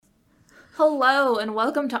Hello, and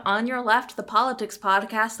welcome to On Your Left, the politics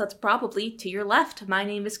podcast that's probably to your left. My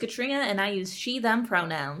name is Katrina, and I use she, them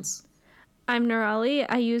pronouns. I'm Nirali.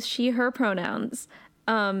 I use she, her pronouns.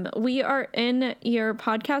 We are in your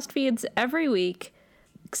podcast feeds every week,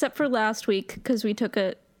 except for last week, because we took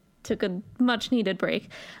a much-needed break.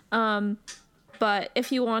 But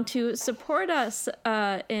if you want to support us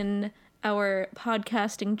in our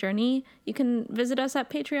podcasting journey, you can visit us at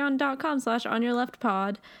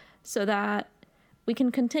patreon.com/onyourleftpod so that we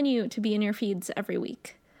can continue to be in your feeds every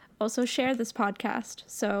week. Also, share this podcast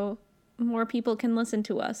so more people can listen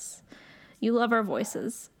to us. You love our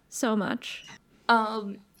voices so much.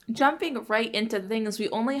 Jumping right into things, we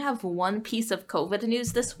only have one piece of COVID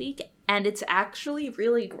news this week, and it's actually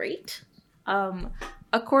really great.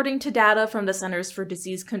 According to data from the Centers for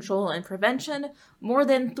Disease Control and Prevention, more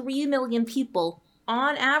than 3 million people,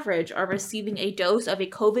 on average, are receiving a dose of a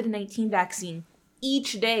COVID-19 vaccine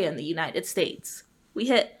each day in the United States. We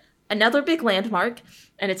hit another big landmark,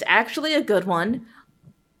 and it's actually a good one.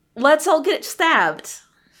 Let's all get stabbed.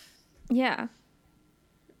 Yeah.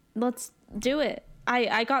 Let's do it.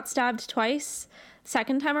 I got stabbed twice.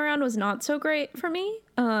 Second time around was not so great for me.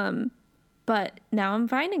 But now I'm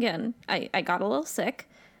fine again. I got a little sick,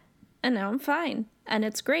 and now I'm fine. And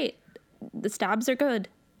it's great. The stabs are good.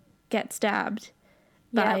 Get stabbed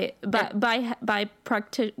by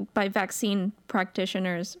vaccine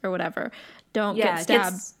practitioners or whatever. Don't get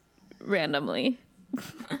stabbed randomly.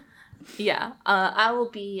 Yeah, I will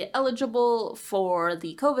be eligible for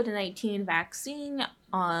the COVID-19 vaccine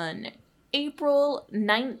on April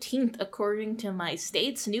 19th, according to my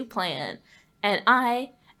state's new plan. And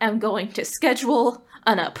I am going to schedule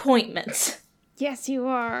an appointment. Yes, you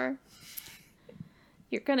are.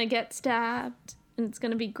 You're gonna get stabbed, and it's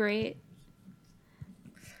gonna be great.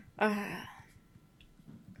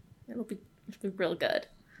 It'll be real good.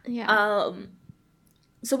 Yeah.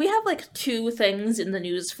 So we have like two things in the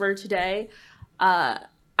news for today. I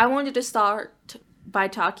wanted to start by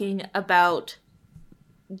talking about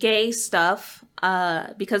gay stuff,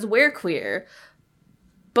 because we're queer,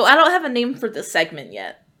 but I don't have a name for this segment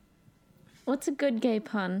yet. What's a good gay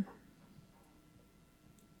pun?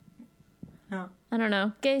 Oh. I don't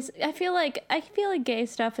know. Gays. I feel like gay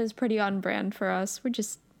stuff is pretty on brand for us. We're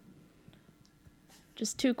just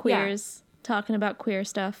two queers talking about queer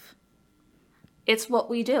stuff. It's what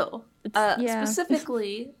we do.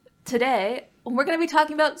 Specifically, today, we're going to be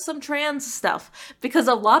talking about some trans stuff, because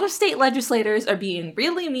a lot of state legislators are being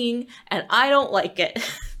really mean, and I don't like it.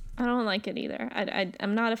 I don't like it either.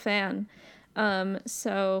 I'm not a fan.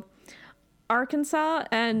 So Arkansas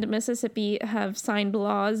and Mississippi have signed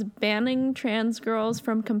laws banning trans girls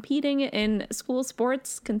from competing in school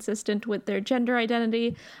sports consistent with their gender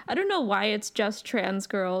identity. I don't know why it's just trans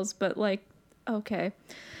girls, but like, okay.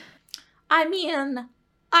 I mean,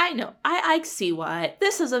 I know. I see why.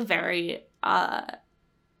 This is a very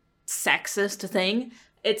sexist thing.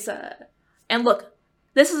 It's and look,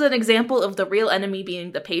 this is an example of the real enemy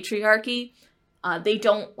being the patriarchy. They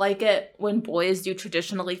don't like it when boys do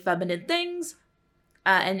traditionally feminine things,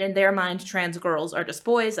 and in their mind, trans girls are just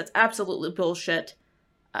boys. That's absolutely bullshit.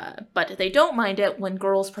 But they don't mind it when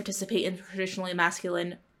girls participate in traditionally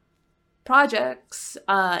masculine projects,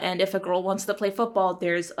 and if a girl wants to play football,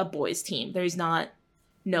 there's a boys' team. There's no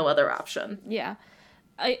other option. Yeah.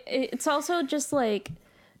 It's also just like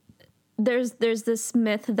there's this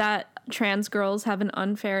myth that trans girls have an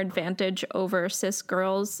unfair advantage over cis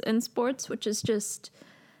girls in sports, which is just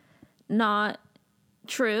not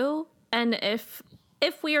true. And if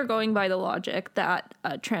we are going by the logic that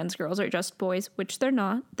trans girls are just boys, which they're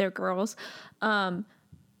not, they're girls,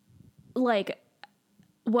 like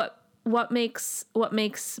what makes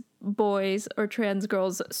boys or trans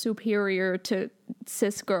girls superior to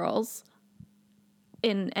cis girls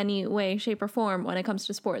in any way, shape, or form when it comes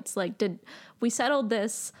to sports? Like, did we settled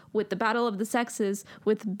this with the Battle of the Sexes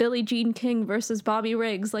with Billie Jean King versus Bobby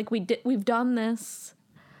Riggs? Like, we've done this.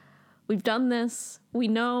 We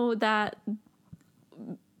know that,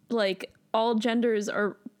 like, all genders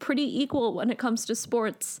are pretty equal when it comes to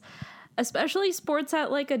sports, especially sports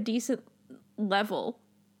at like a decent level.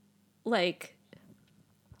 Like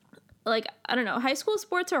I don't know, high school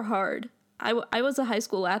sports are hard. I was a high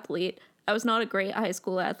school athlete. I was not a great high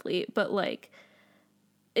school athlete, but like,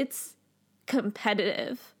 it's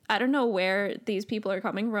competitive. I don't know where these people are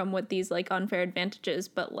coming from with these like unfair advantages,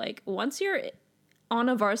 but like, once you're on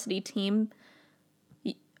a varsity team,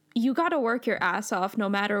 you gotta work your ass off no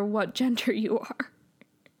matter what gender you are.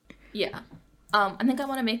 Yeah. I think I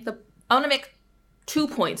want to make 2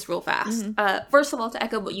 points real fast. First of all, to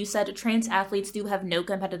echo what you said, trans athletes do have no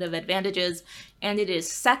competitive advantages, and it is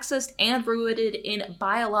sexist and rooted in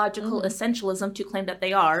biological essentialism to claim that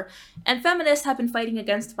they are. And feminists have been fighting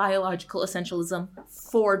against biological essentialism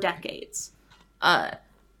for decades.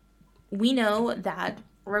 We know that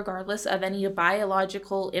regardless of any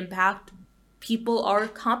biological impact, people are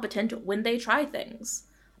competent when they try things.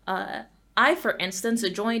 I, for instance,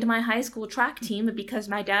 joined my high school track team because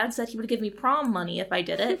my dad said he would give me prom money if I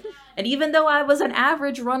did it. And even though I was an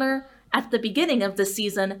average runner at the beginning of the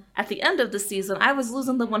season, at the end of the season, I was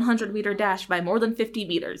losing the 100-meter dash by more than 50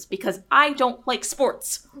 meters because I don't like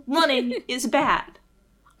sports. Running is bad.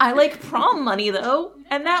 I like prom money, though,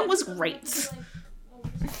 and that was great.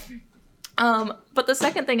 But the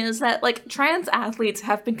second thing is that, like, trans athletes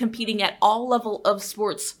have been competing at all level of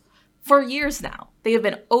sports for years now. They have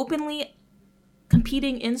been openly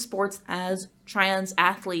competing in sports as trans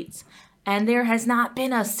athletes, and there has not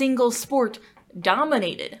been a single sport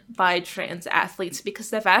dominated by trans athletes because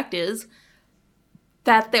the fact is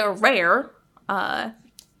that they're rare,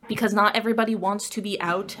 because not everybody wants to be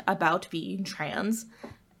out about being trans,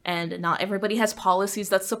 and not everybody has policies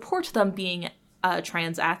that support them being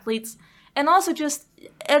trans athletes. And also just,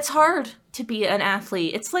 it's hard to be an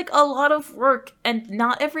athlete. It's like a lot of work, and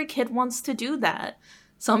not every kid wants to do that.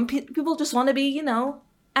 Some people just want to be, you know,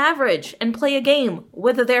 average and play a game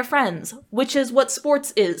with their friends, which is what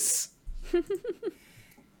sports is.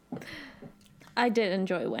 I did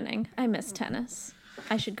enjoy winning. I miss tennis.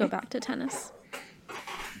 I should go back to tennis.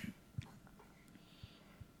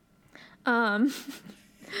 I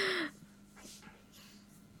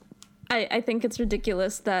think it's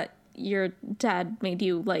ridiculous that your dad made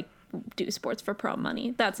you, like, do sports for prom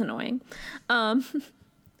money. That's annoying.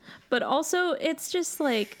 But also, it's just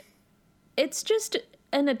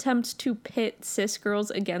an attempt to pit cis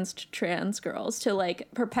girls against trans girls to, like,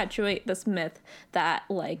 perpetuate this myth that,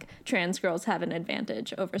 like, trans girls have an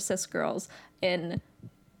advantage over cis girls in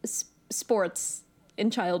sports, in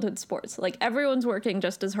childhood sports. Like, everyone's working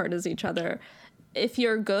just as hard as each other. If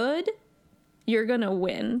you're good, you're gonna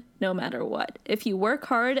win no matter what. If you work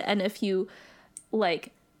hard and if you,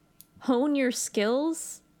 like, hone your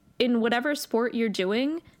skills in whatever sport you're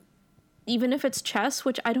doing, even if it's chess,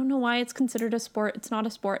 which I don't know why it's considered a sport. It's not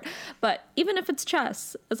a sport. But even if it's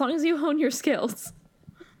chess, as long as you hone your skills.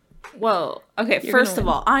 Well, okay, first of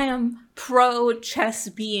all, I am pro chess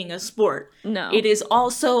being a sport. No. It is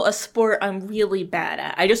also a sport I'm really bad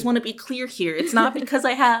at. I just want to be clear here. It's not because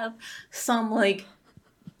I have some, like,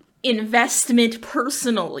 investment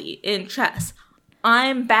personally in chess.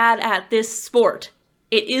 I'm bad at this sport.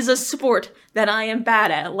 It is a sport that I am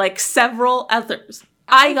bad at, like several others.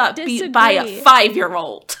 I got beat by a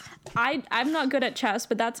 5-year-old. I'm not good at chess,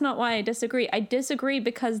 but that's not why I disagree. I disagree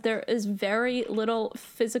because there is very little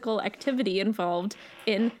physical activity involved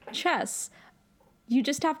in chess. You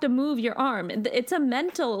just have to move your arm. It's a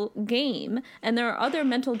mental game, and there are other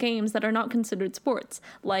mental games that are not considered sports,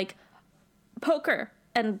 like poker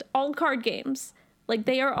and all card games. Like,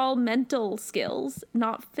 they are all mental skills,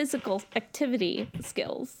 not physical activity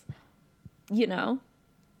skills. You know?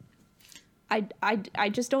 I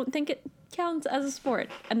just don't think it counts as a sport,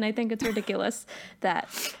 and I think it's ridiculous that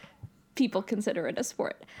people consider it a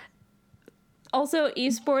sport. Also,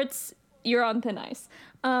 esports, you're on thin ice.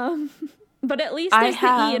 But at least there's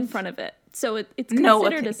the E in front of it, so it's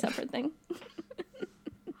considered a separate thing.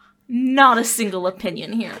 Not a single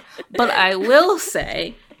opinion here. But I will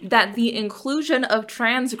say that the inclusion of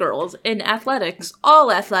trans girls in athletics,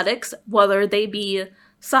 all athletics, whether they be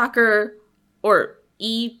soccer or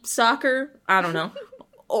e-soccer, I don't know,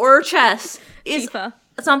 or chess, is FIFA.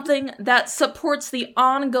 Something that supports the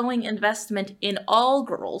ongoing investment in all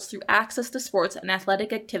girls through access to sports and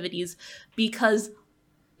athletic activities because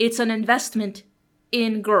it's an investment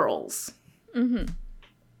in girls. Mm-hmm.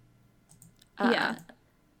 Yeah.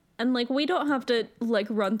 And, like, we don't have to, like,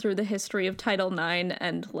 run through the history of Title IX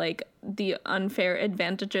and, like, the unfair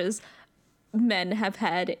advantages men have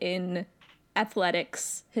had in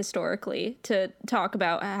athletics historically to talk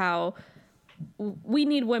about how we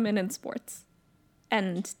need women in sports.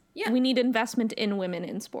 And we need investment in women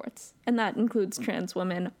in sports. And that includes trans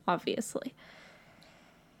women, obviously.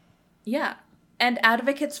 Yeah. And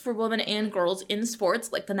advocates for women and girls in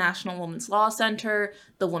sports, like the National Women's Law Center,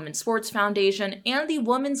 the Women's Sports Foundation, and the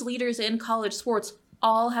Women's Leaders in College Sports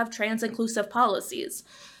all have trans-inclusive policies.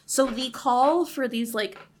 So the call for these,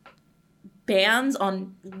 like, bans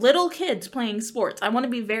on little kids playing sports, I want to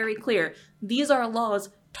be very clear, these are laws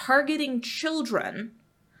targeting children,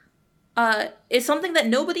 is something that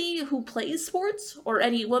nobody who plays sports, or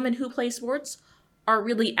any women who play sports, are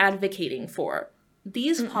really advocating for.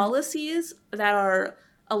 these policies that are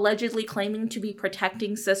allegedly claiming to be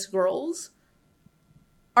protecting cis girls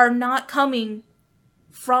are not coming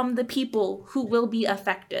from the people who will be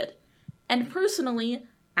affected. And personally,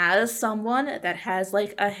 as someone that has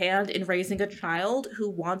like a hand in raising a child who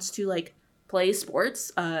wants to like play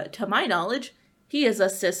sports, to my knowledge, he is a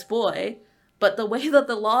cis boy. But the way that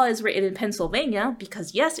the law is written in Pennsylvania,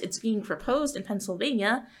 because yes, it's being proposed in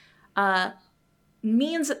Pennsylvania,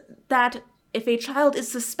 means that if a child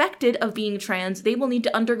is suspected of being trans, they will need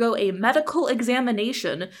to undergo a medical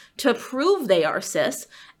examination to prove they are cis.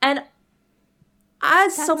 And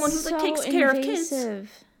as someone who like takes care of kids,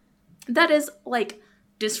 that is like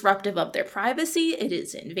disruptive of their privacy. It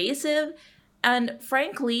is invasive. And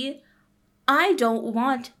frankly, I don't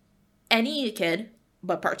want any kid,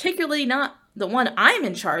 but particularly not the one I'm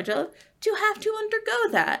in charge of, to have to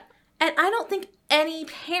undergo that. And I don't think any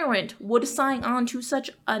parent would sign on to such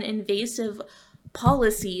an invasive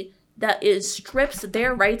policy that strips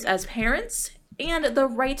their rights as parents and the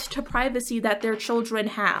right to privacy that their children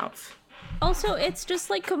have. Also, it's just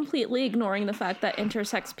like completely ignoring the fact that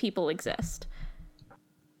intersex people exist.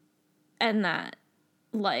 And that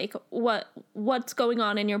like what's going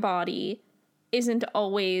on in your body isn't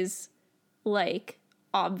always like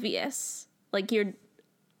obvious. Like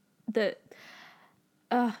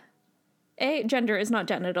A, gender is not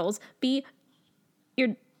genitals. B,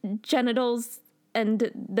 your genitals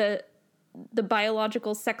and the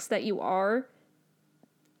biological sex that you aren't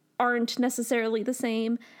necessarily the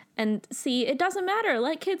same. And C, it doesn't matter.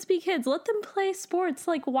 Let kids be kids. Let them play sports.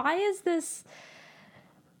 Like, why is this?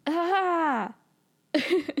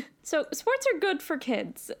 So sports are good for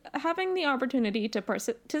kids. Having the opportunity to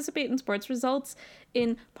participate in sports results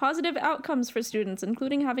in positive outcomes for students,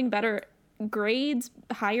 including having better grades,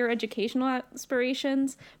 higher educational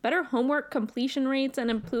aspirations, better homework completion rates, and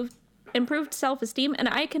improved self-esteem. And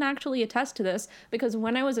I can actually attest to this because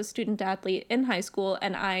when I was a student athlete in high school,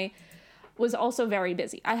 and I was also very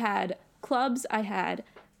busy. I had clubs, I had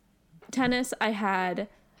tennis, I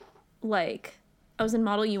was in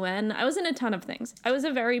Model UN. I was in a ton of things. I was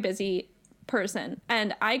a very busy person,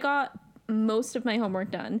 and I got most of my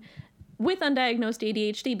homework done with undiagnosed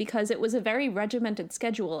ADHD because it was a very regimented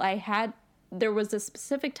schedule. There was a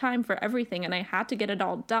specific time for everything, and I had to get it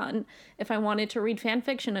all done if I wanted to read fan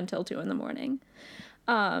fiction until 2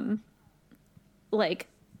 a.m.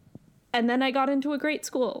 And then I got into a great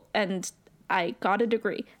school, and I got a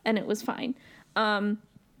degree, and it was fine.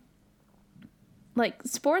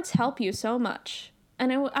 Sports help you so much.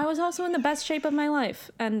 And I was also in the best shape of my life,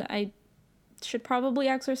 and I should probably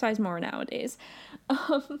exercise more nowadays.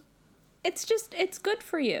 It's good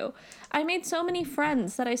for you. I made so many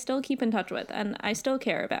friends that I still keep in touch with, and I still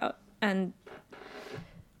care about. And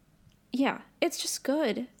yeah, it's just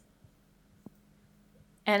good.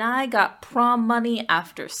 And I got prom money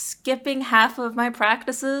after skipping half of my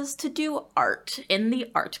practices to do art in the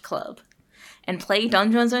art club and play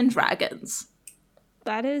Dungeons and Dragons.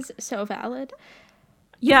 That is so valid.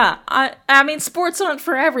 Yeah, I mean, sports aren't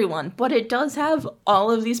for everyone, but it does have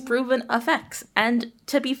all of these proven effects. And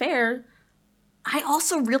to be fair, I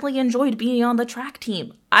also really enjoyed being on the track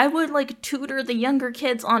team. I would tutor the younger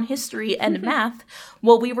kids on history and math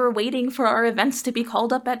while we were waiting for our events to be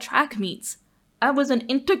called up at track meets. I was an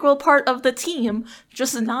integral part of the team,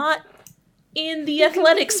 just not in the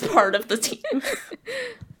athletics part of the team.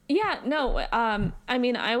 Yeah, no, I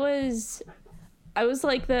mean, I was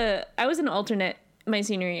an alternate my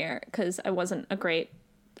senior year because I wasn't the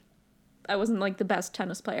best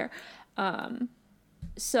tennis player.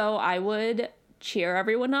 So I would cheer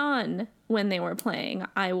everyone on when they were playing.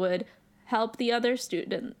 I would help the other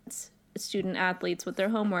student athletes with their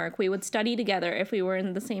homework. We would study together if we were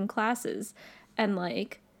in the same classes. And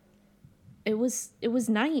it was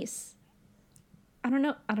nice. I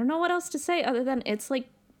don't know what else to say other than it's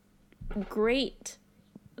great.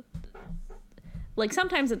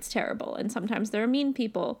 Sometimes it's terrible, and sometimes there are mean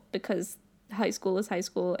people because high school is high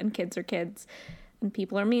school and kids are kids and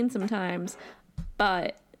people are mean sometimes,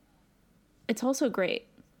 but it's also great.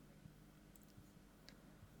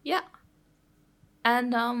 Yeah.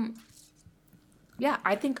 And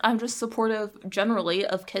I think I'm just supportive generally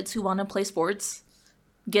of kids who want to play sports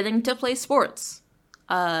getting to play sports.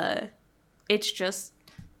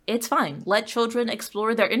 It's fine. Let children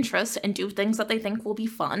explore their interests and do things that they think will be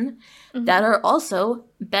fun that are also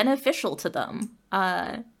beneficial to them.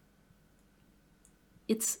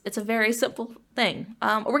 It's a very simple thing.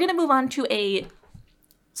 We're going to move on to a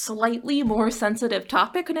slightly more sensitive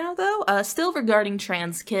topic now, though, still regarding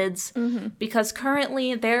trans kids, because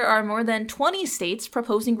currently there are more than 20 states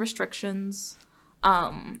proposing restrictions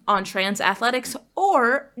on trans athletics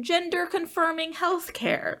or gender-confirming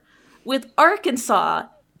healthcare, with Arkansas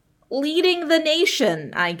leading the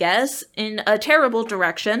nation, I guess, in a terrible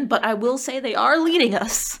direction, but I will say they are leading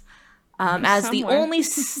us as the only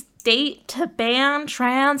state to ban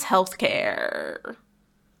trans healthcare.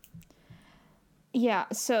 Yeah,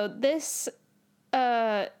 so this,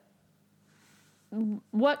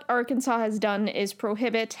 what Arkansas has done is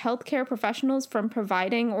prohibit healthcare professionals from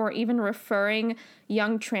providing or even referring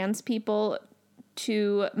young trans people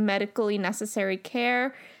to medically necessary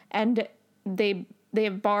care, and they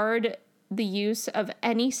have barred the use of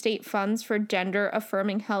any state funds for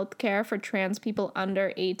gender-affirming healthcare for trans people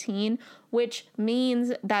under 18, which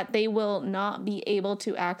means that they will not be able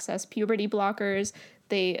to access puberty blockers.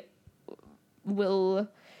 They will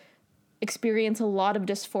experience a lot of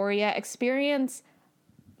dysphoria, experience,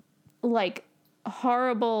 like,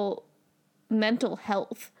 horrible mental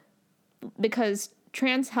health, because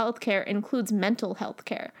trans healthcare includes mental health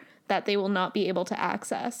care that they will not be able to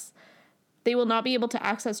access. They will not be able to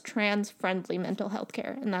access trans-friendly mental health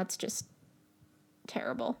care, and that's just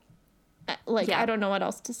terrible. I don't know what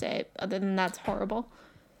else to say other than that's horrible.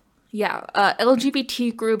 Yeah,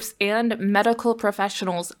 LGBT groups and medical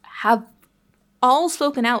professionals have all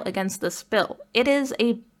spoken out against this bill.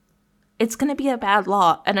 It's going to be a bad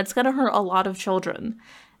law, and it's going to hurt a lot of children,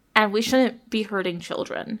 and we shouldn't be hurting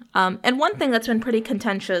children. And one thing that's been pretty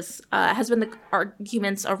contentious has been the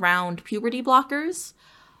arguments around puberty blockers.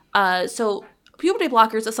 So puberty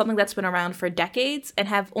blockers is something that's been around for decades and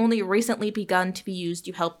have only recently begun to be used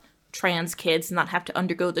to help trans kids not have to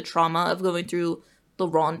undergo the trauma of going through the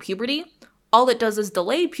wrong puberty. All it does is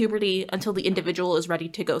delay puberty until the individual is ready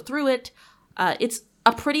to go through it. It's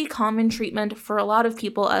a pretty common treatment for a lot of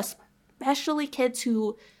people, especially kids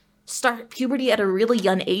who start puberty at a really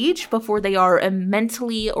young age before they are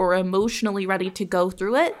mentally or emotionally ready to go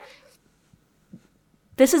through it.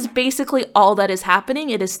 This is basically all that is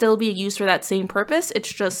happening. It is still being used for that same purpose.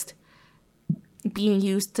 It's just being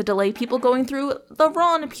used to delay people going through the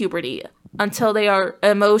wrong puberty until they are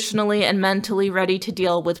emotionally and mentally ready to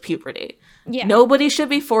deal with puberty. Yeah. Nobody should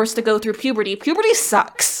be forced to go through puberty. Puberty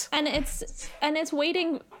sucks. And it's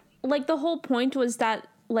waiting, like, the whole point was that,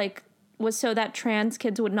 like, was so that trans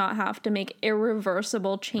kids would not have to make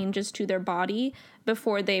irreversible changes to their body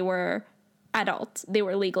before they were adults. They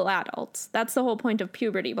were legal adults. That's the whole point of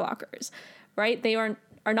puberty blockers, right? They are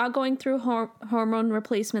not going through hormone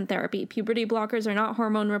replacement therapy. Puberty blockers are not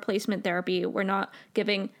hormone replacement therapy. We're not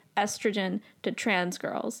giving estrogen to trans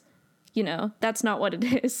girls. You know, that's not what it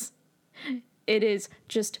is. It is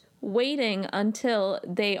just waiting until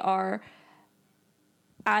they are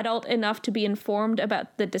adult enough to be informed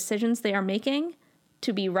about the decisions they are making,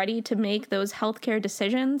 to be ready to make those healthcare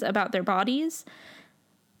decisions about their bodies.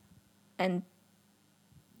 And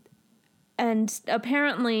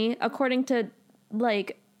apparently, according to,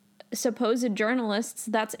 like, supposed journalists,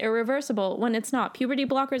 that's irreversible when it's not. Puberty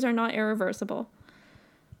blockers are not irreversible.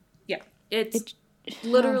 Yeah, it's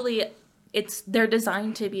literally, they're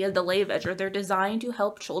designed to be a delay measure. They're designed to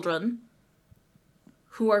help children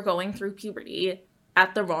who are going through puberty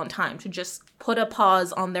at the wrong time, to just put a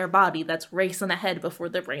pause on their body that's racing ahead before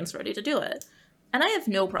their brain's ready to do it. And I have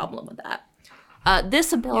no problem with that.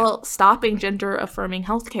 This bill stopping gender-affirming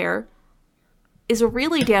healthcare is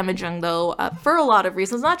really damaging, though, for a lot of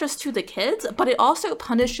reasons, not just to the kids, but it also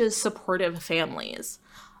punishes supportive families,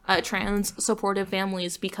 trans supportive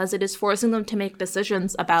families, because it is forcing them to make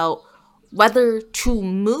decisions about whether to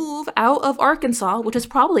move out of Arkansas, which is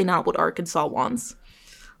probably not what Arkansas wants,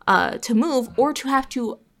 to move, or to have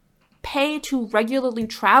to pay to regularly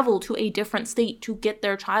travel to a different state to get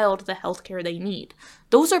their child the healthcare they need.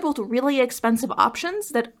 Those are both really expensive options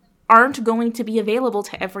that aren't going to be available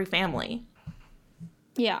to every family.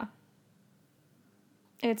 Yeah.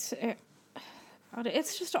 It's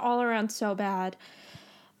just all around so bad.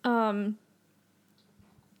 And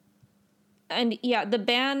yeah, the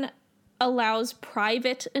ban allows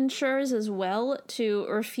private insurers as well to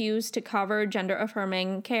refuse to cover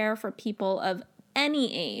gender-affirming care for people of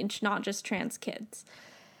any age, not just trans kids,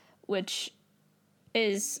 which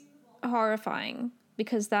is horrifying,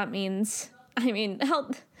 because that means, I mean,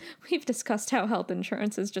 we've discussed how health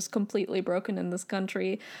insurance is just completely broken in this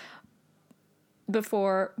country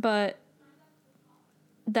before, but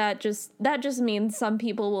that just means some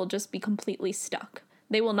people will just be completely stuck.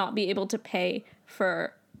 They will not be able to pay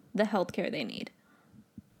for the healthcare they need.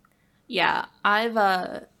 Yeah,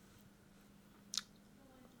 I'm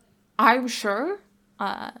sure,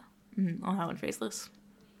 I'll have to phrase this.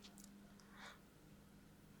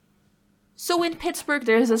 So in Pittsburgh,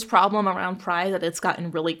 there's this problem around Pride that it's gotten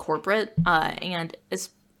really corporate, and is,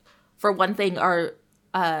 for one thing,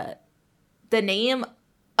 the name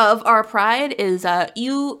of our Pride is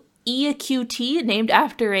EQT, named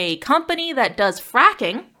after a company that does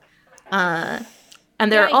fracking, and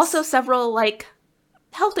there are also several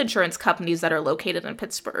health insurance companies that are located in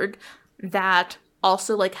Pittsburgh that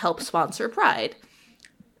also help sponsor Pride.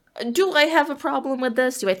 Do I have a problem with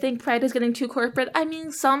this? Do I think Pride is getting too corporate? I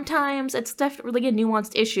mean, sometimes it's definitely a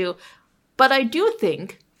nuanced issue, but I do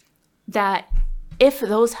think that if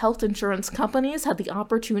those health insurance companies had the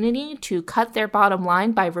opportunity to cut their bottom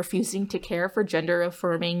line by refusing to care for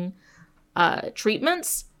gender-affirming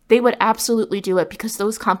treatments, they would absolutely do it because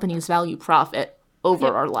those companies value profit over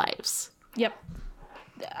our lives. Yep.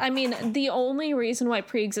 I mean, the only reason why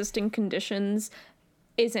pre-existing conditions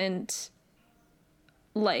isn't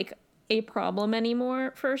a problem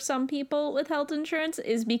anymore for some people with health insurance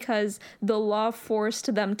is because the law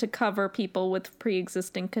forced them to cover people with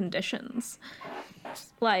pre-existing conditions.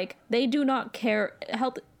 They do not care.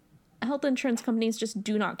 Health insurance companies just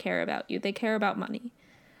do not care about you. They care about money.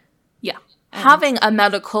 Yeah. Having a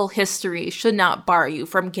medical history should not bar you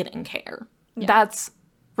from getting care. Yeah. That's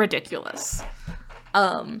ridiculous.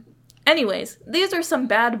 Anyways, these are some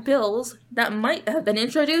bad bills that might have been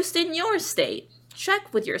introduced in your state.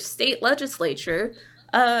 Check with your state legislature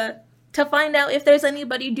to find out if there's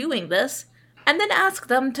anybody doing this, and then ask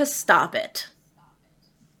them to stop it.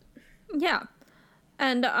 Yeah.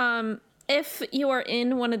 And if you are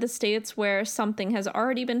in one of the states where something has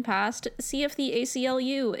already been passed, see if the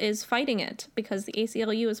ACLU is fighting it, because the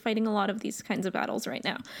ACLU is fighting a lot of these kinds of battles right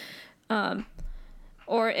now.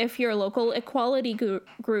 Or if your local equality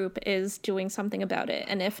group is doing something about it.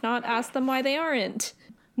 And if not, ask them why they aren't.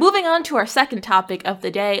 Moving on to our second topic of the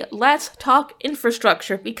day, let's talk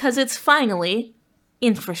infrastructure, because it's finally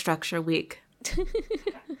Infrastructure Week.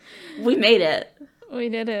 We made it. We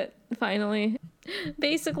did it, finally.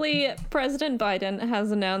 Basically, President Biden has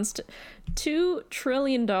announced $2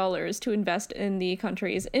 trillion to invest in the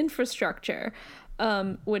country's infrastructure,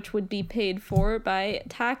 which would be paid for by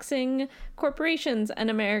taxing corporations and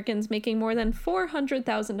Americans making more than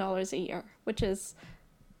 $400,000 a year, which is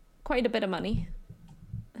quite a bit of money.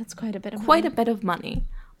 That's quite a bit of money. Quite a bit of money.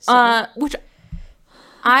 So. Which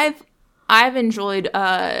I've enjoyed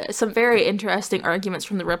some very interesting arguments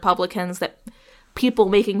from the Republicans that people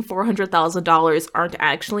making $400,000 aren't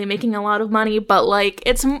actually making a lot of money, but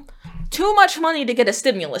it's too much money to get a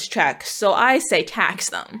stimulus check, so I say tax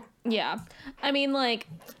them. Yeah. I mean,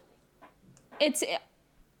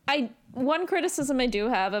 one criticism I do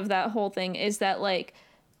have of that whole thing is that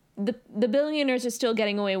the billionaires are still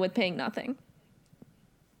getting away with paying nothing.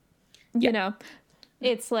 You know,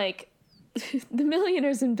 it's the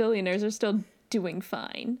millionaires and billionaires are still doing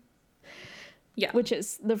fine. Yeah. Which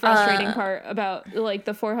is the frustrating part about the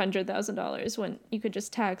 $400,000 when you could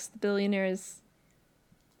just tax the billionaires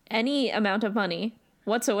any amount of money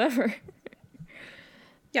whatsoever.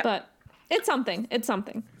 Yeah. But it's something. It's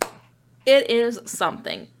something. It is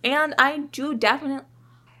something. And I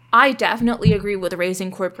definitely agree with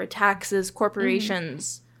raising corporate taxes,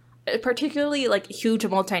 corporations, particularly huge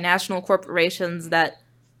multinational corporations that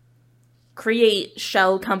create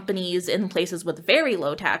shell companies in places with very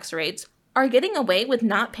low tax rates are getting away with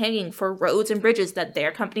not paying for roads and bridges that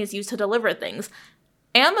their companies use to deliver things.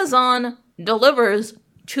 Amazon delivers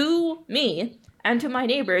to me and to my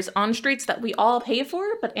neighbors on streets that we all pay for,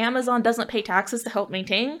 but Amazon doesn't pay taxes to help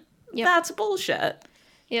maintain. Yep. That's bullshit.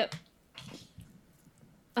 Yep.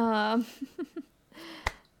 But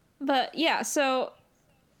yeah,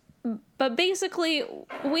 but basically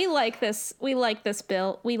we like this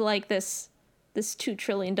bill. We like this $2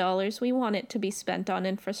 trillion. We want it to be spent on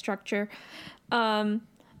infrastructure. And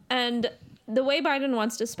the way Biden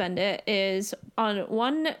wants to spend it is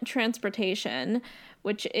on transportation,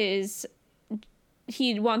 which is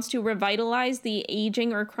he wants to revitalize the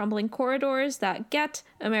aging or crumbling corridors that get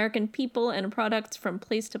American people and products from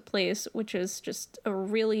place to place, which is just a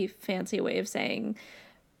really fancy way of saying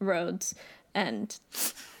roads and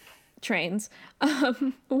trains,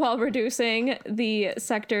 while reducing the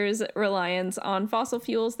sector's reliance on fossil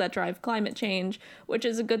fuels that drive climate change, which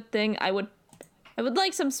is a good thing. I would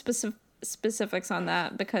like some specifics on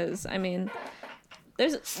that, because I mean,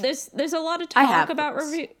 there's a lot of talk about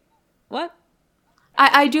review. What?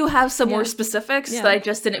 I do have some more specifics that I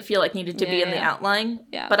just didn't feel needed to be in the outline.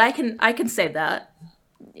 Yeah. But I can say that.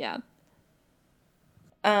 Yeah.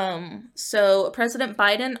 So President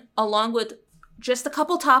Biden, along with just a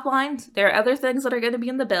couple top lines, there are other things that are going to be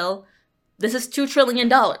in the bill. This is $2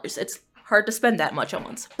 trillion. It's hard to spend that much at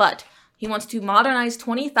once. But He wants to modernize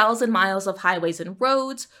 20,000 miles of highways and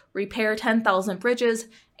roads, repair 10,000 bridges,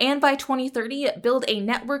 and by 2030, build a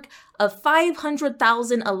network of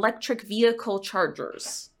 500,000 electric vehicle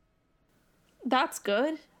chargers. That's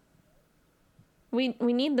good. We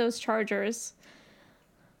need those chargers.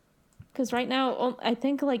 Because right now, I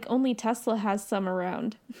think like only Tesla has some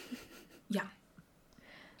around. Yeah.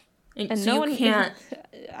 And so no you one can't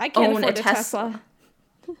I can't own afford a a Tesla.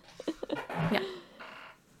 Yeah.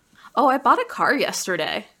 Oh, I bought a car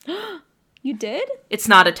yesterday. You did? It's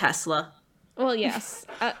not a Tesla. Well, yes.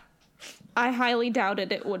 I highly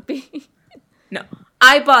doubted it would be. No.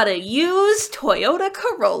 I bought a used Toyota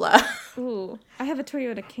Corolla. Ooh, I have a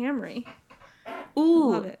Toyota Camry.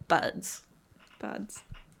 Ooh, Love it. buds.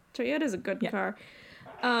 Toyota's a good car.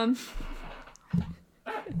 And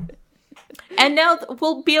now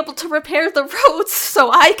we'll be able to repair the roads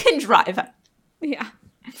so I can drive it. Yeah.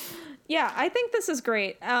 Yeah, I think this is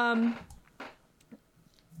great. I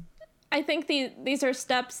think these are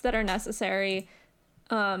steps that are necessary.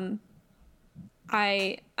 I'm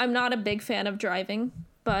not a big fan of driving,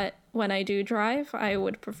 but when I do drive, I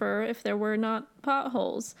would prefer if there were not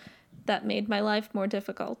potholes that made my life more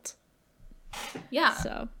difficult. Yeah.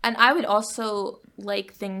 So. And I would also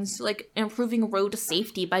like things like improving road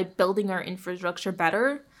safety by building our infrastructure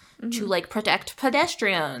better to like protect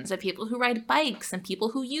pedestrians and people who ride bikes and people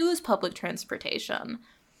who use public transportation.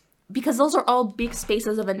 Because those are all big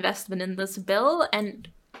spaces of investment in this bill. And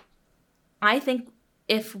I think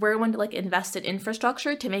if we're going to like invest in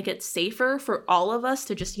infrastructure to make it safer for all of us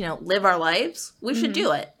to just, live our lives, we should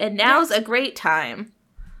do it. And now's a great time.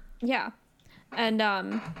 Yeah. And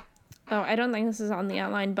I don't think this is on the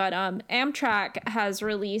outline, but Amtrak has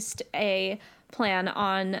released a plan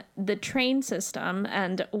on the train system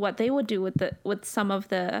and what they would do with some of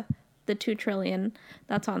the $2 trillion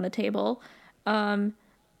that's on the table. And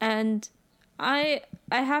I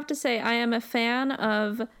have to say I am a fan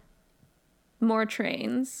of more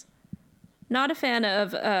trains. Not a fan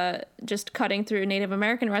of just cutting through Native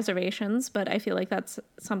American reservations, but I feel like that's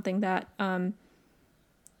something that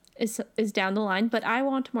is down the line. But I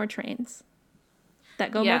want more trains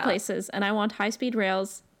that go more places, and I want high-speed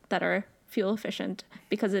rails that are fuel efficient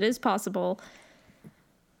because it is possible.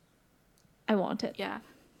 I want it. Yeah.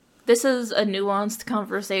 This is a nuanced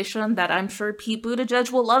conversation that I'm sure Pete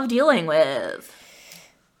Buttigieg will love dealing with.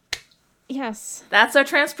 Yes. That's our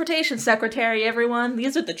transportation secretary, everyone.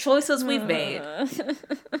 These are the choices we've made.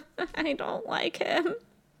 I don't like him.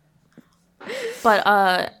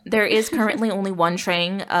 But there is currently only one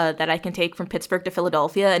train that I can take from Pittsburgh to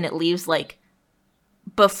Philadelphia, and it leaves, like,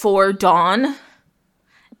 before dawn.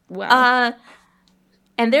 Wow.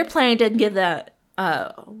 And they're planning to give that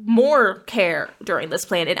more care during this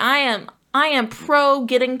plan. And I am pro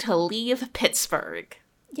getting to leave Pittsburgh.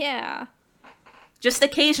 Yeah. Just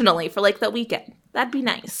occasionally for, like, the weekend. That'd be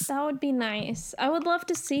nice. That would be nice. I would love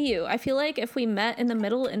to see you. I feel like if we met in the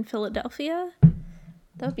middle in Philadelphia,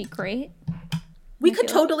 that would be great. We could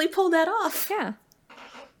totally pull that off. Yeah.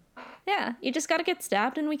 Yeah. You just gotta get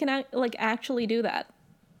stabbed and we can, actually do that.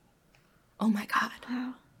 Oh my god.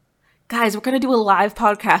 Wow. Guys, we're gonna do a live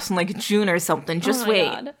podcast in, like, June or something. Just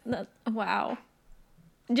wait. God. Wow.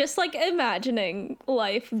 Just, imagining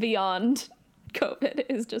life beyond COVID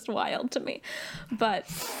is just wild to me. But,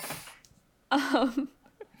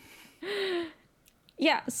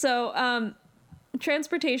 yeah, so,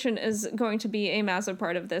 transportation is going to be a massive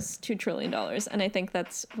part of this $2 trillion, and I think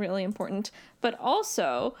that's really important. But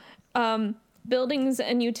also, buildings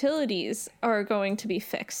and utilities are going to be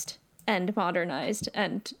fixed and modernized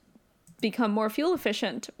and become more fuel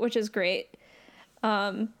efficient, which is great.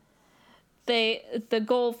 The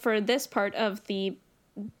goal for this part of the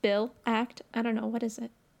bill act, I don't know, what is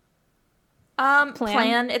it?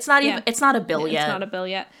 Plan. It's not even. It's not a bill yet. It's not a bill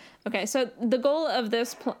yet. Okay, so the goal of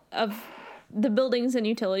this of the buildings and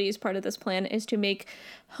utilities part of this plan is to make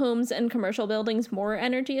homes and commercial buildings more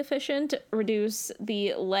energy efficient, reduce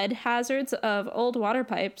the lead hazards of old water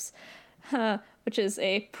pipes, which is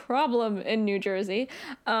a problem in New Jersey,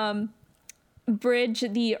 bridge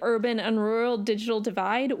the urban and rural digital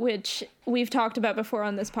divide, which we've talked about before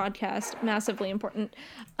on this podcast, massively important,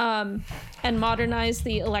 and modernize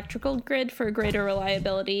the electrical grid for greater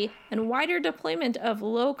reliability and wider deployment of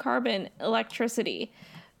low-carbon electricity,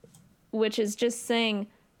 which is just saying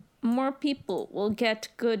more people will get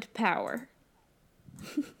good power.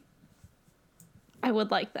 I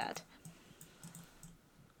would like that.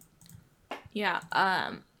 Yeah,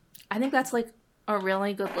 I think that's, like, a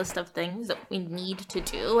really good list of things that we need to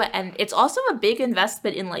do. And it's also a big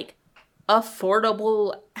investment in, like,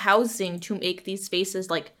 affordable housing to make these spaces,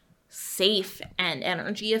 like, safe and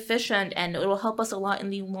energy efficient, and it'll help us a lot in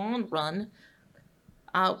the long run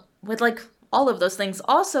with like all of those things.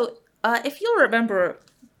 Also, if you'll remember,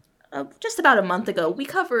 just about a month ago, we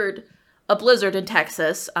covered a blizzard in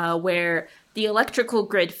Texas where the electrical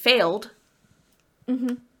grid failed.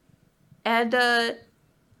 Mm-hmm. And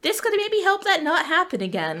this could maybe help that not happen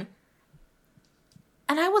again.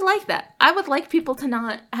 And I would like that. I would like people to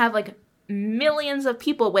not have like millions of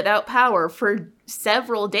people without power for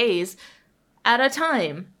several days at a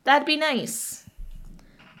time. That'd be nice.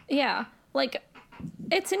 Yeah, like,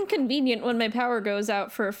 it's inconvenient when my power goes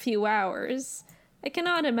out for a few hours. I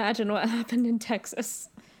cannot imagine what happened in Texas.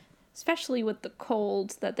 Especially with the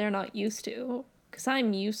cold that they're not used to. Because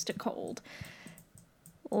I'm used to cold.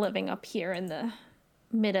 Living up here in the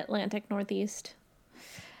mid-Atlantic Northeast.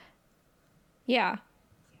 Yeah.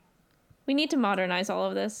 We need to modernize all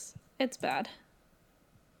of this. It's bad.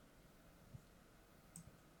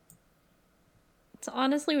 It's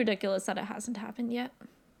honestly ridiculous that it hasn't happened yet.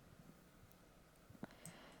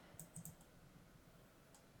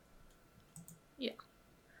 Yeah.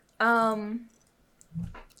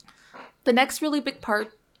 The next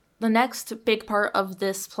big part of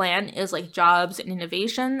this plan is like jobs and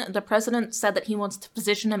innovation. The president said that he wants to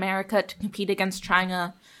position America to compete against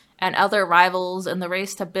China and other rivals in the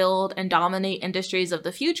race to build and dominate industries of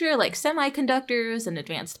the future, like semiconductors and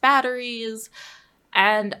advanced batteries.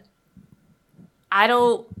 And I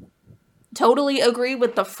don't totally agree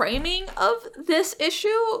with the framing of this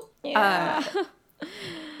issue. Yeah.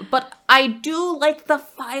 But I do like the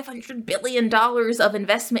 $500 billion of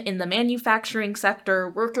investment in the manufacturing sector,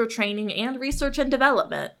 worker training, and research and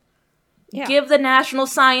development. Yeah. Give the National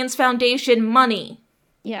Science Foundation money.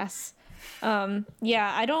 Yes.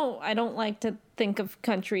 Yeah, I don't like to think of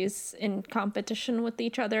countries in competition with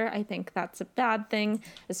each other. I think that's a bad thing,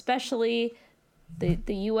 especially the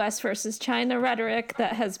US versus China rhetoric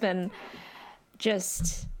that has been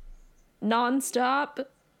just nonstop.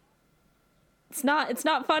 It's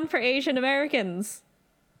not fun for Asian Americans.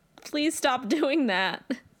 Please stop doing that.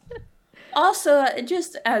 Also,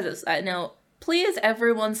 just as a side note, please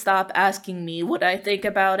everyone stop asking me what I think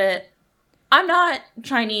about it. I'm not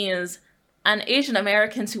Chinese, and Asian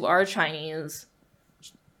Americans who are Chinese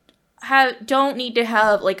don't need to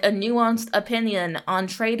have like a nuanced opinion on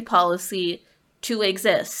trade policy to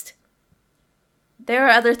exist. There are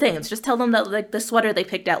other things. Just tell them that like the sweater they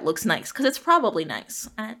picked out looks nice, because it's probably nice.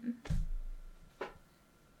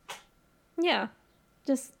 Yeah,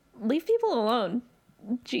 just leave people alone.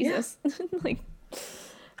 Jesus. Yeah. Like,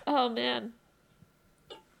 oh man.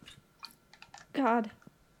 God.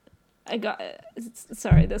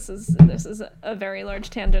 Sorry, this is a very large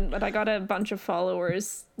tangent, but I got a bunch of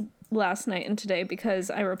followers last night and today because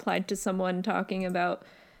I replied to someone talking about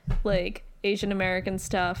like Asian American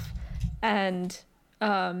stuff, and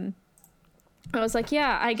I was like,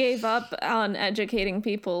 yeah, I gave up on educating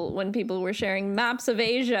people when people were sharing maps of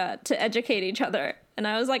Asia to educate each other. And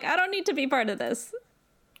I was like, I don't need to be part of this.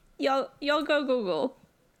 Y'all go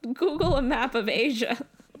Google a map of Asia.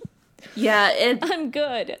 Yeah, I'm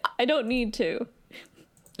good. I don't need to.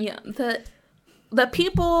 Yeah, the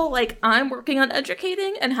people like I'm working on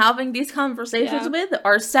educating and having these conversations with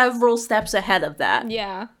are several steps ahead of that.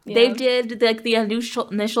 Yeah. They did like the initial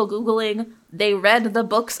Googling. They read the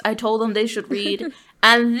books I told them they should read,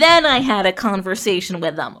 and then I had a conversation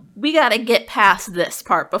with them. We gotta get past this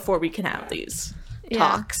part before we can have these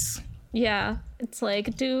talks. Yeah, it's like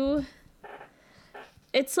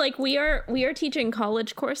we are teaching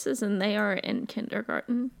college courses and they are in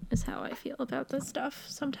kindergarten, is how I feel about this stuff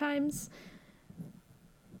sometimes.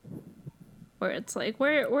 Where it's like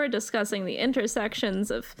we're discussing the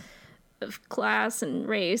intersections of class and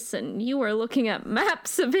race, and you are looking at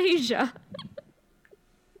maps of Asia.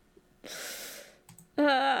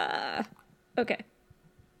 Okay.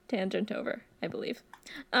 Tangent over, I believe.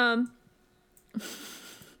 I'm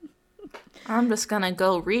just gonna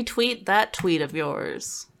go retweet that tweet of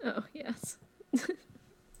yours. Oh, yes.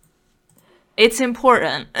 It's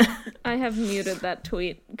important. I have muted that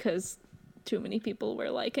tweet because too many people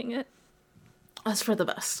were liking it. That's for the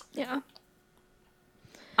best. Yeah.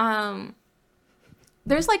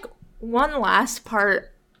 There's like one last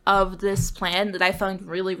part of this plan that I found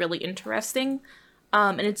really, really interesting.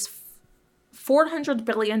 And it's $400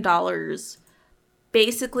 billion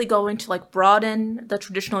basically going to like broaden the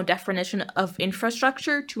traditional definition of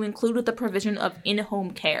infrastructure to include the provision of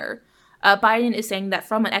in-home care. Biden is saying that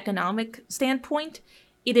from an economic standpoint,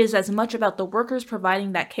 it is as much about the workers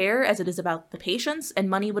providing that care as it is about the patients, and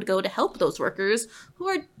money would go to help those workers, who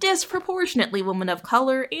are disproportionately women of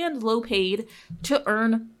color and low paid, to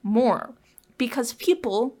earn more. Because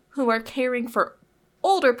people who are caring for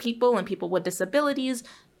older people and people with disabilities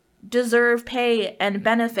deserve pay and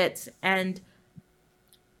benefits, and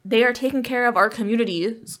they are taking care of our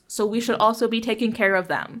communities, so we should also be taking care of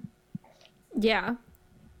them. Yeah.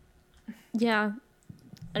 Yeah.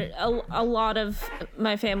 A lot of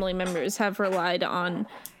my family members have relied on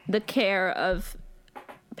the care of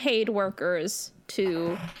paid workers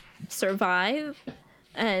to survive,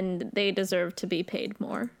 and they deserve to be paid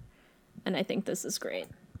more. And I think this is great.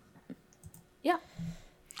 Yeah.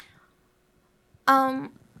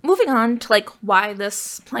 Moving on to, like, why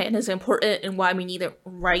this plan is important and why we need it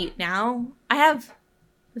right now, I have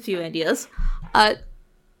a few ideas.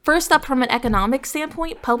 First up, from an economic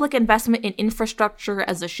standpoint, public investment in infrastructure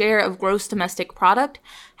as a share of gross domestic product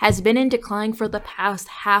has been in decline for the past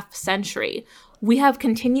half century. We have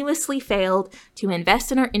continuously failed to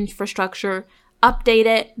invest in our infrastructure, update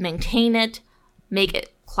it, maintain it, make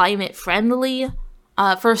it climate friendly,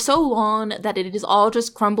 for so long that it is all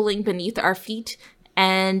just crumbling beneath our feet,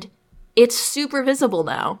 and it's super visible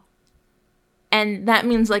now. And that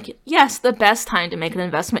means, like, yes, the best time to make an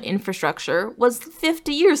investment in infrastructure was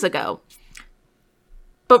 50 years ago.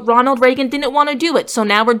 But Ronald Reagan didn't want to do it, so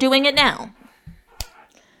now we're doing it now.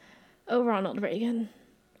 Oh, Ronald Reagan.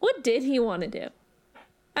 What did he want to do?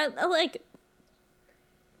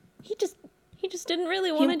 He just didn't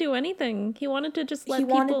really want to do anything. He wanted to just let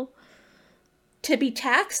people... to be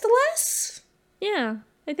taxed less? Yeah,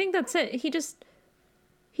 I think that's it. He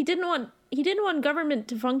didn't want government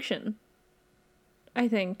to function. I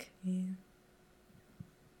think. Yeah.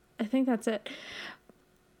 I think that's it.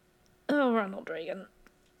 Oh, Ronald Reagan.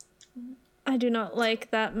 I do not like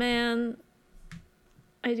that man.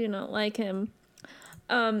 I do not like him.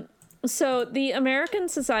 So the American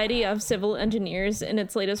Society of Civil Engineers in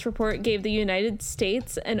its latest report gave the United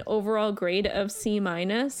States an overall grade of C-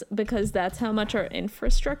 because that's how much our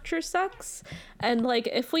infrastructure sucks. And, like,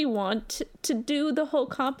 if we want to do the whole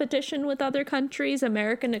competition with other countries,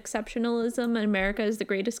 American exceptionalism, and America is the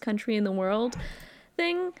greatest country in the world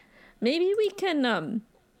thing, maybe we can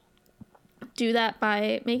do that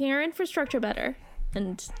by making our infrastructure better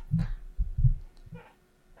and,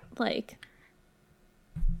 like,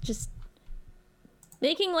 just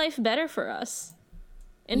making life better for us.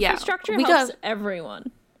 Infrastructure helps everyone.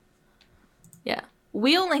 Yeah.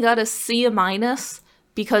 We only got a C-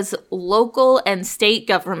 because local and state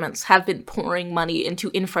governments have been pouring money into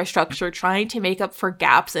infrastructure, trying to make up for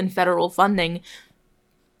gaps in federal funding.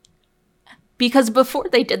 Because before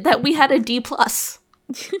they did that, we had a D+.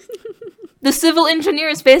 The civil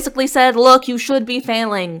engineers basically said, look, you should be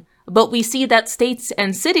failing. But we see that states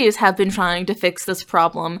and cities have been trying to fix this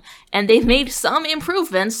problem, and they've made some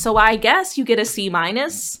improvements, so I guess you get a C-.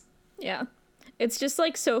 Yeah. It's just,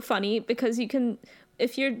 like, so funny, because you can,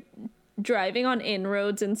 if you're driving on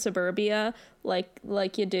inroads in suburbia,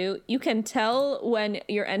 like you do, you can tell when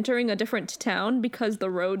you're entering a different town because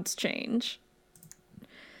the roads change.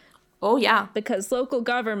 Oh, yeah. Because local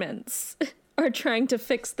governments are trying to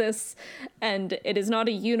fix this, and it is not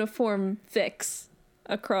a uniform fix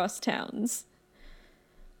across towns.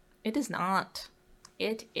 It is not.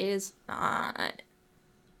 It is not.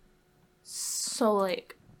 So,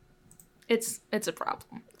 like, it's a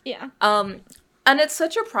problem. Yeah. And it's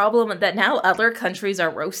such a problem that now other countries are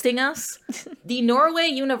roasting us. The Norway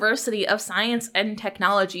University of Science and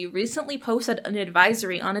Technology recently posted an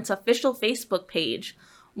advisory on its official Facebook page,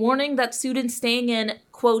 warning that students staying in,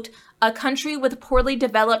 quote, a country with poorly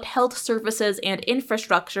developed health services and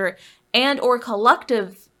infrastructure and or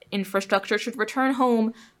collective infrastructure should return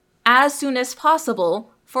home as soon as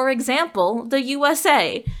possible. For example, the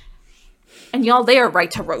USA. And y'all, they are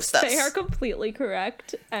right to roast us. They are completely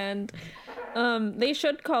correct, and they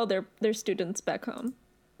should call their students back home,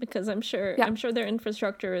 because I'm sure their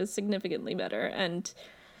infrastructure is significantly better, and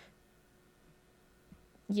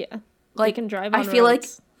yeah, like, they can drive on I feel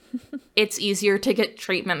roads. like it's easier to get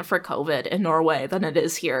treatment for COVID in Norway than it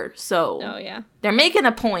is here. So oh yeah, they're making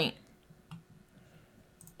a point.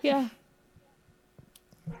 Yeah.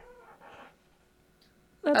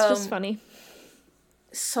 That's just funny.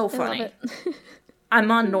 So funny. I love it. I'm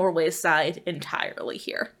on Norway's side entirely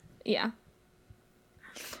here. Yeah.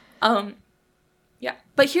 Yeah.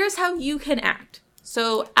 But here's how you can act.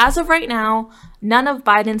 So, as of right now, none of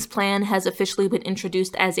Biden's plan has officially been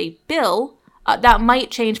introduced as a bill. That might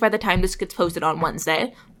change by the time this gets posted on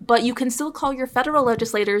Wednesday. But you can still call your federal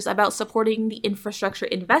legislators about supporting the infrastructure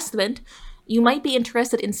investment. You might be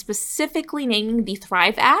interested in specifically naming the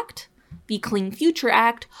Thrive Act, the Clean Future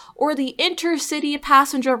Act, or the Intercity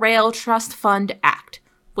Passenger Rail Trust Fund Act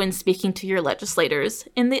when speaking to your legislators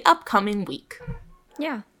in the upcoming week.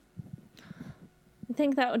 Yeah. I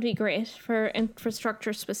think that would be great for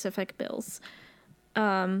infrastructure-specific bills.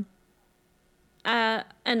 And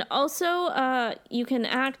also, you can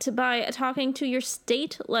act by talking to your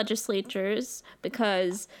state legislatures,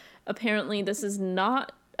 because apparently this is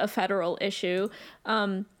not a federal issue,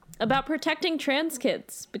 about protecting trans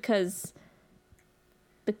kids, because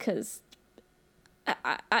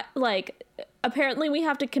like, apparently we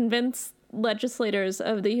have to convince legislators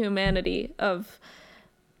of the humanity of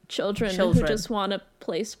children who just want to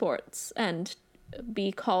play sports and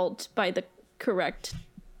be called by the correct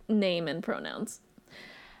name and pronouns.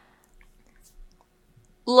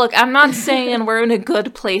 Look, I'm not saying we're in a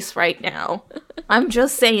good place right now. I'm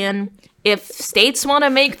just saying, if states want to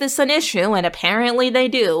make this an issue, and apparently they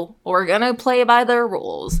do, we're gonna play by their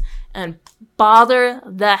rules and bother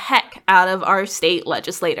the heck out of our state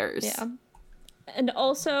legislators. Yeah. And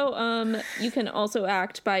also, you can also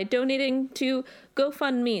act by donating to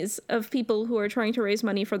GoFundMes of people who are trying to raise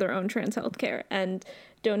money for their own trans healthcare, and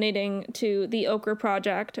donating to the Okra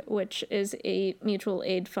Project, which is a mutual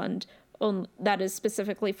aid fund that is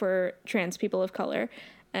specifically for trans people of color.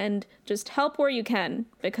 And just help where you can,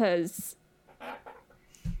 because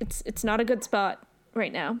it's not a good spot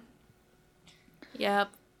right now. Yep.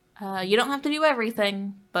 You don't have to do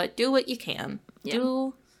everything, but do what you can. Yeah.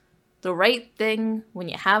 Do the right thing when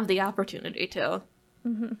you have the opportunity to.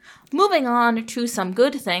 Mm-hmm. Moving on to some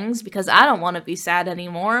good things, because I don't want to be sad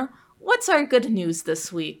anymore. What's our good news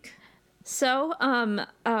this week? So, I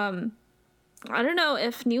don't know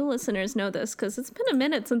if new listeners know this, because it's been a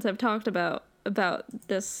minute since I've talked about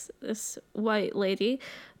this white lady,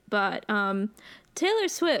 but Taylor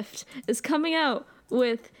Swift is coming out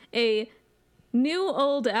with a new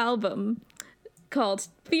old album called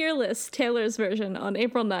Fearless, Taylor's Version, on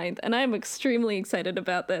April 9th, and I'm extremely excited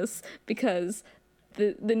about this, because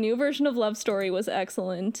the new version of Love Story was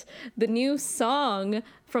excellent. The new song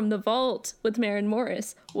from The Vault with Maren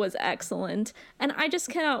Morris was excellent, and I just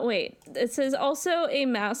cannot wait. This is also a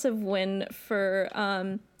massive win for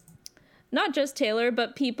not just Taylor,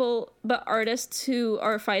 but artists who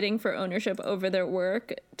are fighting for ownership over their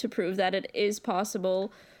work, to prove that it is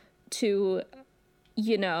possible to,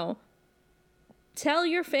 tell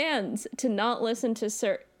your fans to not listen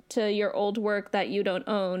to your old work that you don't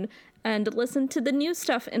own, and listen to the new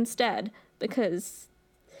stuff instead, because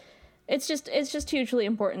it's just hugely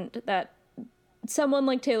important that someone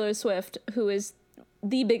like Taylor Swift, who is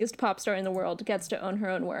the biggest pop star in the world, gets to own her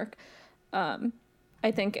own work.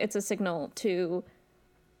 I think it's a signal to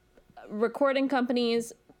recording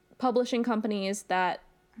companies, publishing companies, that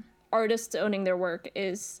artists owning their work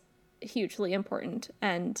is hugely important,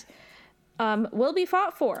 and will be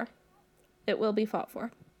fought for. It will be fought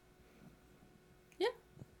for.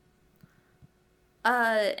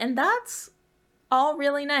 And that's all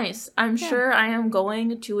really nice. I'm sure I am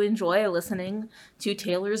going to enjoy listening to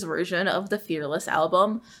Taylor's version of the Fearless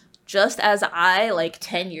album, just as I,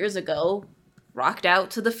 10 years ago, rocked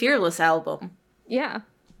out to the Fearless album. Yeah.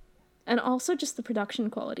 And also just the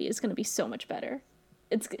production quality is going to be so much better.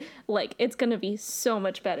 It's going to be so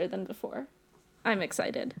much better than before. I'm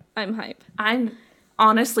excited. I'm hype. I'm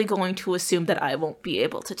honestly going to assume that I won't be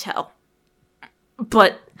able to tell.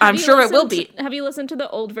 But I'm sure it will be. Have you listened to the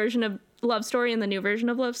old version of Love Story and the new version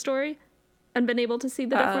of Love Story and been able to see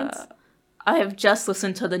the difference? I have just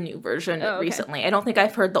listened to the new version recently. I don't think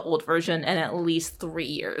I've heard the old version in at least 3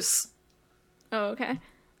 years. Oh, okay.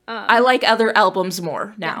 I like other albums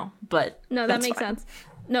more now, but no, that makes sense.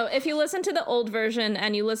 No, if you listen to the old version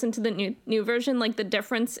and you listen to the new version, the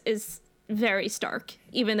difference is very stark,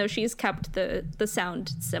 even though she's kept the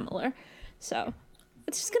sound similar. So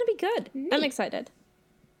it's just gonna be good. Neat. I'm excited.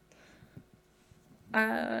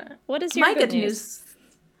 What is your good news?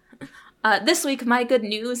 This week, my good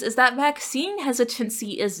news is that vaccine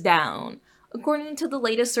hesitancy is down. According to the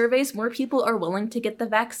latest surveys, more people are willing to get the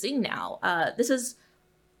vaccine now. This is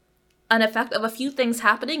an effect of a few things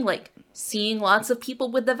happening, like seeing lots of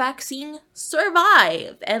people with the vaccine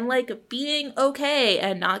survive and being okay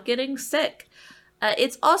and not getting sick.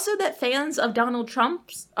 It's also that fans of Donald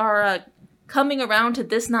Trump are coming around to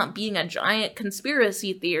this not being a giant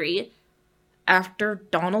conspiracy theory after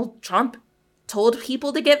Donald Trump told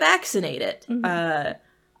people to get vaccinated. Mm-hmm.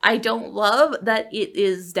 I don't love that it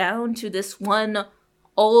is down to this one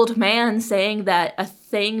old man saying that a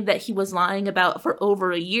thing that he was lying about for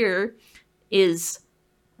over a year is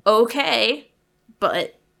okay,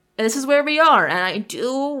 but this is where we are, and I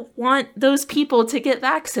do want those people to get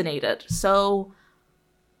vaccinated, so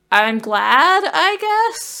I'm glad, I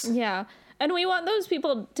guess. Yeah, and we want those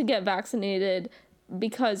people to get vaccinated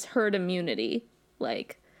because herd immunity.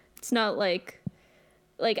 It's not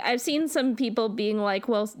like, I've seen some people being like,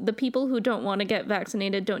 well, the people who don't want to get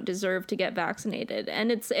vaccinated don't deserve to get vaccinated.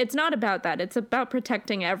 And it's not about that. It's about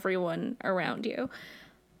protecting everyone around you.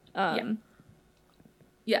 Some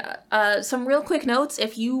real quick notes.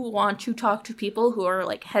 If you want to talk to people who are,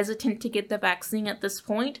 like, hesitant to get the vaccine at this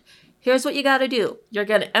point, here's what you gotta do. You're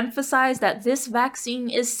gonna emphasize that this vaccine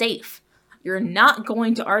is safe. You're not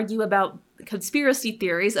going to argue about conspiracy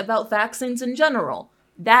theories about vaccines in general.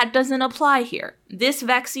 That doesn't apply here. This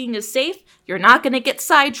vaccine is safe. You're not going to get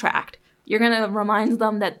sidetracked. You're going to remind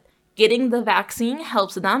them that getting the vaccine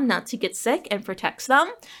helps them not to get sick and protects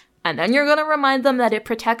them. And then you're going to remind them that it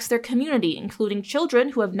protects their community, including children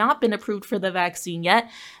who have not been approved for the vaccine yet,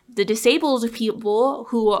 the disabled people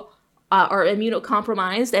who are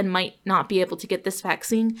immunocompromised and might not be able to get this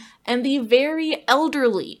vaccine, and the very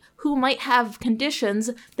elderly who might have conditions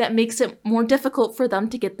that makes it more difficult for them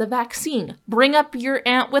to get the vaccine. Bring up your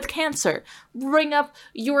aunt with cancer. Bring up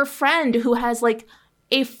your friend who has, like,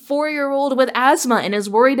 a 4-year-old with asthma and is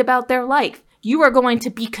worried about their life. You are going to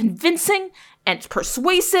be convincing and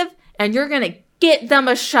persuasive, and you're going to get them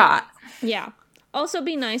a shot. Yeah. Also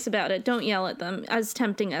be nice about it. Don't yell at them, as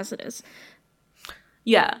tempting as it is.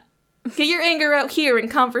 Yeah. Get your anger out here in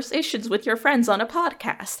conversations with your friends on a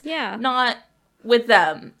podcast. Yeah. Not with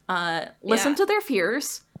them. Listen to their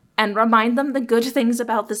fears and remind them the good things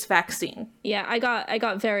about this vaccine. Yeah, I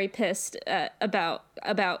got very pissed about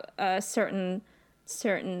certain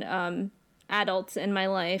adults in my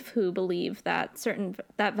life who believe that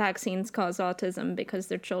vaccines cause autism because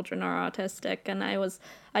their children are autistic, and I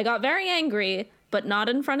got very angry, but not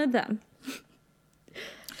in front of them.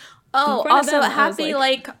 Oh, also happy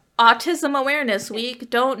Autism Awareness Week.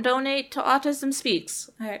 Don't donate to Autism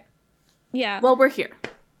Speaks. All right. Yeah. Well, we're here.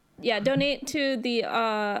 Yeah, donate to the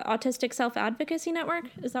Autistic Self-Advocacy Network.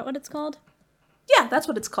 Is that what it's called? Yeah, that's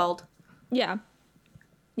what it's called. Yeah.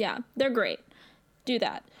 Yeah, they're great. Do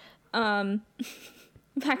that.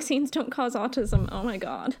 Vaccines don't cause autism. Oh my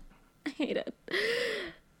god. I hate it.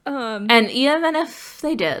 And even if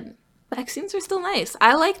they did, vaccines are still nice.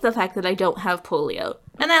 I like the fact that I don't have polio.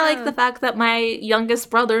 And I like the fact that my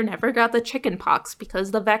youngest brother never got the chicken pox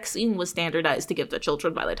because the vaccine was standardized to give the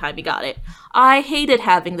children by the time he got it. I hated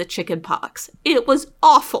having the chicken pox. It was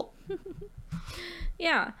awful.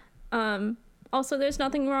 Yeah. Also, there's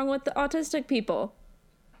nothing wrong with the autistic people.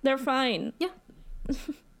 They're fine. Yeah.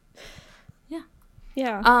 Yeah.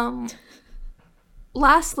 Yeah.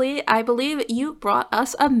 Lastly, I believe you brought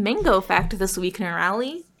us a mango fact this week,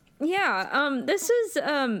 Nirali. Yeah, this is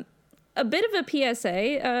a bit of a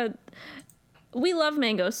PSA. We love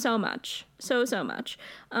mangoes so much. So much.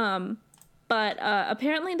 But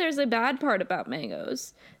apparently there's a bad part about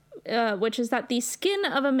mangoes, which is that the skin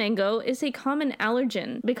of a mango is a common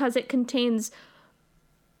allergen because it contains,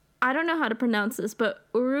 I don't know how to pronounce this, but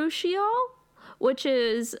urushiol, which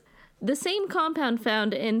is the same compound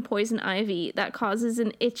found in poison ivy that causes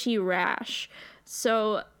an itchy rash.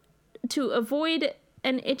 So to avoid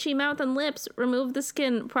an itchy mouth and lips, remove the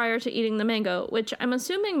skin prior to eating the mango, which I'm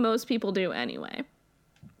assuming most people do anyway.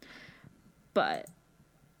 But,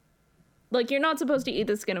 like, you're not supposed to eat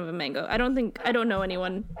the skin of a mango. I don't know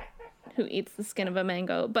anyone who eats the skin of a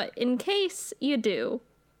mango, but in case you do,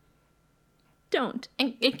 don't.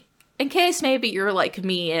 In case maybe you're like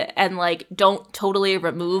me and, like, don't totally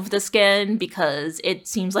remove the skin because it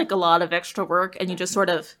seems like a lot of extra work and you just sort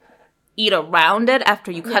of eat around it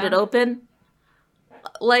after you cut it open.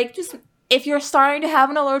 Like, just, if you're starting to have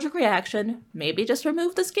an allergic reaction, maybe just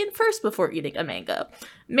remove the skin first before eating a mango.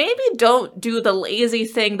 Maybe don't do the lazy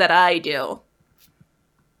thing that I do.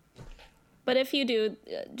 But if you do,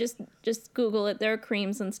 just Google it. There are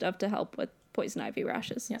creams and stuff to help with poison ivy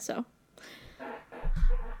rashes. Yeah. So.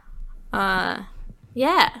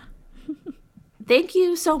 Yeah. Thank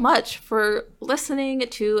you so much for listening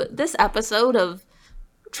to this episode of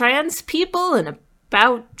Trans People and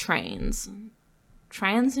About Trains.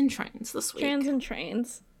 Trans and Trains this week. Trans and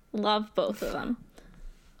Trains. Love both of them.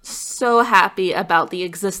 So happy about the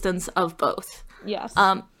existence of both. Yes.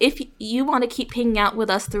 If you want to keep hanging out with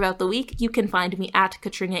us throughout the week, you can find me at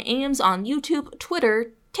Katrina Eames on YouTube,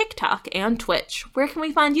 Twitter, TikTok, and Twitch. Where can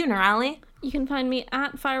we find you, Nirali? You can find me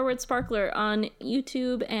at Fireword Sparkler on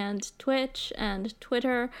YouTube and Twitch and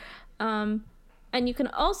Twitter. And you can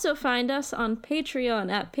also find us on Patreon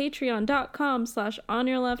at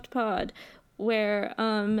patreon.com/onyourleftpod,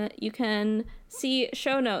 where you can see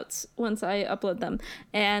show notes once I upload them,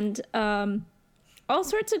 and all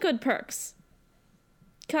sorts of good perks.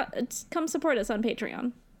 Come support us on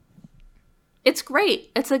Patreon. It's great.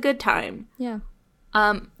 It's a good time. Yeah.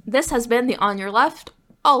 This has been the On Your Left,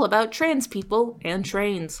 all about trans people and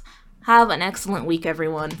trains. Have an excellent week,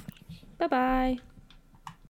 everyone. Bye-bye.